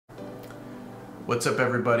What's up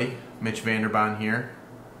everybody, Mitch Vanderbaan here.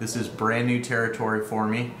 This is brand new territory for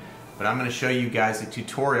me, but I'm going to show you guys a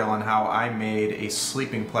tutorial on how I made a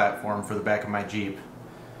sleeping platform for the back of my Jeep.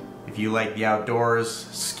 If you like the outdoors,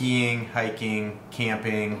 skiing, hiking,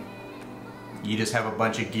 camping, you just have a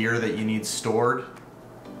bunch of gear that you need stored,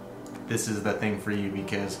 this is the thing for you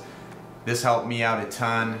because this helped me out a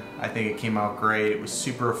ton. I think it came out great. It was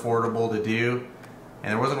super affordable to do. And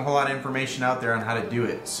there wasn't a whole lot of information out there on how to do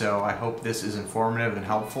it, so I hope this is informative and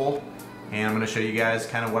helpful, and I'm going to show you guys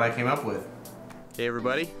kind of what I came up with. Hey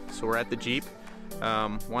everybody, so we're at the Jeep.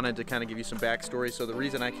 Wanted to kind of give you some backstory. So the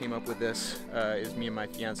reason I came up with this is me and my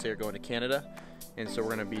fiance are going to Canada, and so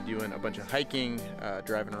we're going to be doing a bunch of hiking,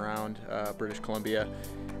 driving around British Columbia,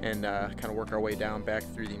 and kind of work our way down back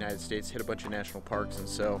through the United States, hit a bunch of national parks. And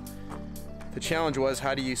so the challenge was,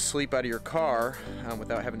 how do you sleep out of your car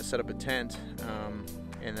without having to set up a tent,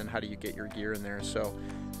 and then how do you get your gear in there? So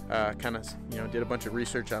kind of did a bunch of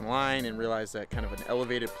research online and realized that kind of an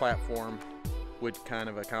elevated platform would kind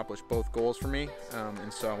of accomplish both goals for me,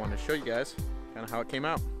 and so I wanted to show you guys kind of how it came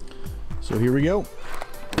out. So here we go.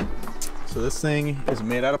 So this thing is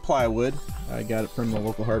made out of plywood. I got it from the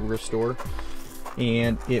local hardware store,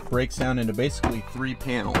 and it breaks down into basically 3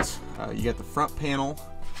 panels. You got the front panel,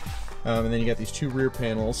 and then you got these 2 rear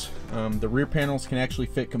panels. The rear panels can actually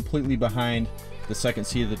fit completely behind the second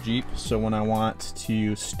seat of the Jeep, so when I want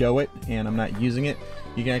to stow it and I'm not using it,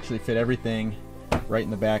 you can actually fit everything right in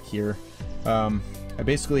the back here. I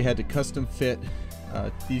basically had to custom fit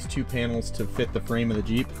these 2 panels to fit the frame of the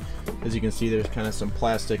Jeep. As you can see, there's kind of some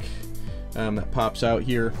plastic that pops out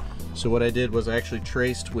here. So what I did was I actually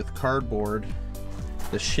traced with cardboard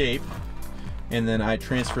the shape, and then I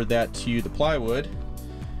transferred that to the plywood.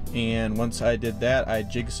 And once I did that, I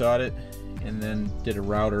jigsawed it and then did a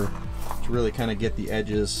router to really kind of get the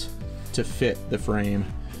edges to fit the frame.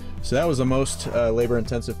 So that was the most labor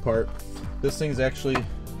intensive part. This thing's actually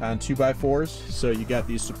on 2x4s, so you got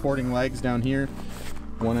these supporting legs down here,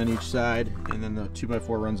 1 on each side, and then the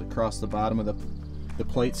 2x4 runs across the bottom of the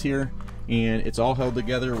plates here, and it's all held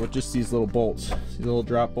together with just these little bolts, these little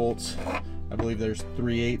drop bolts. I believe there's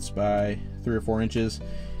 3/8 by 3 or 4 inches,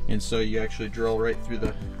 and so you actually drill right through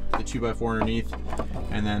the 2x4 underneath,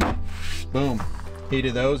 and then boom, 8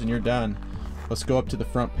 of those and you're done. Let's go up to the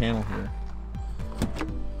front panel here.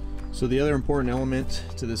 So the other important element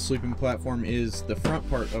to this sleeping platform is the front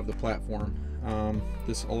part of the platform.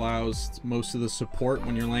 This allows most of the support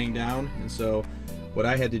when you're laying down, and so what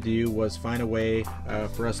I had to do was find a way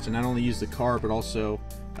for us to not only use the car but also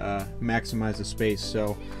maximize the space.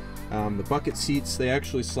 So the bucket seats, they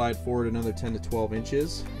actually slide forward another 10 to 12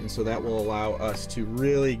 inches, and so that will allow us to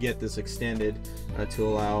really get this extended to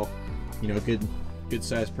allow a good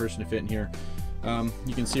sized person to fit in here.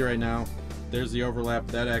 You can see right now there's the overlap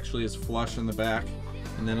that actually is flush in the back,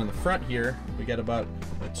 and then on the front here we got about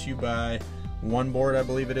a 2x1 board, I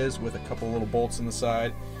believe it is, with a couple little bolts in the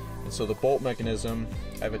side. And so the bolt mechanism,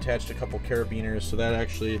 I've attached a couple carabiners, so that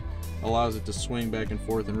actually allows it to swing back and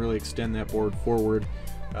forth and really extend that board forward.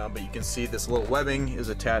 But you can see this little webbing is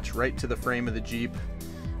attached right to the frame of the Jeep,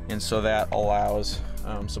 and so that allows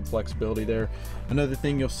some flexibility there. Another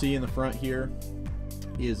thing you'll see in the front here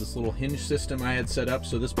is this little hinge system I had set up.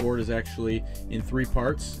 So this board is actually in 3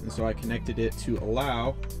 parts, and so I connected it to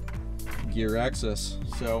allow gear access.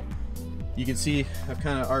 So you can see I've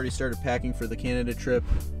kind of already started packing for the Canada trip.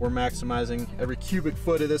 We're maximizing every cubic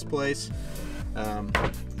foot of this place,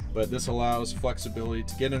 but this allows flexibility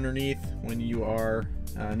to get underneath when you are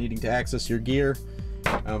needing to access your gear,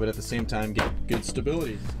 but at the same time get good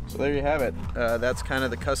stability. So there you have it. That's kind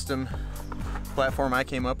of the custom platform I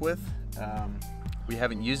came up with. We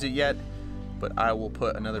haven't used it yet, but I will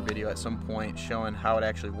put another video at some point showing how it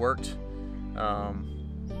actually worked.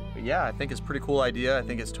 But yeah, I think it's a pretty cool idea. I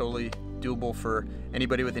think it's totally doable for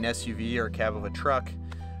anybody with an SUV or a cab of a truck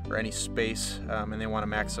or any space, and they want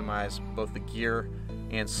to maximize both the gear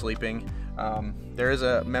and sleeping. There is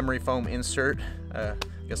a memory foam insert. I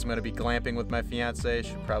guess I'm going to be glamping with my fiance.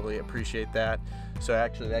 Should probably appreciate that. So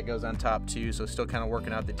actually that goes on top too, so still kind of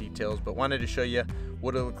working out the details, but wanted to show you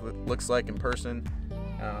what it looks like in person.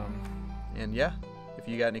 And yeah, if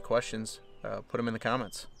you got any questions, put them in the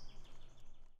comments.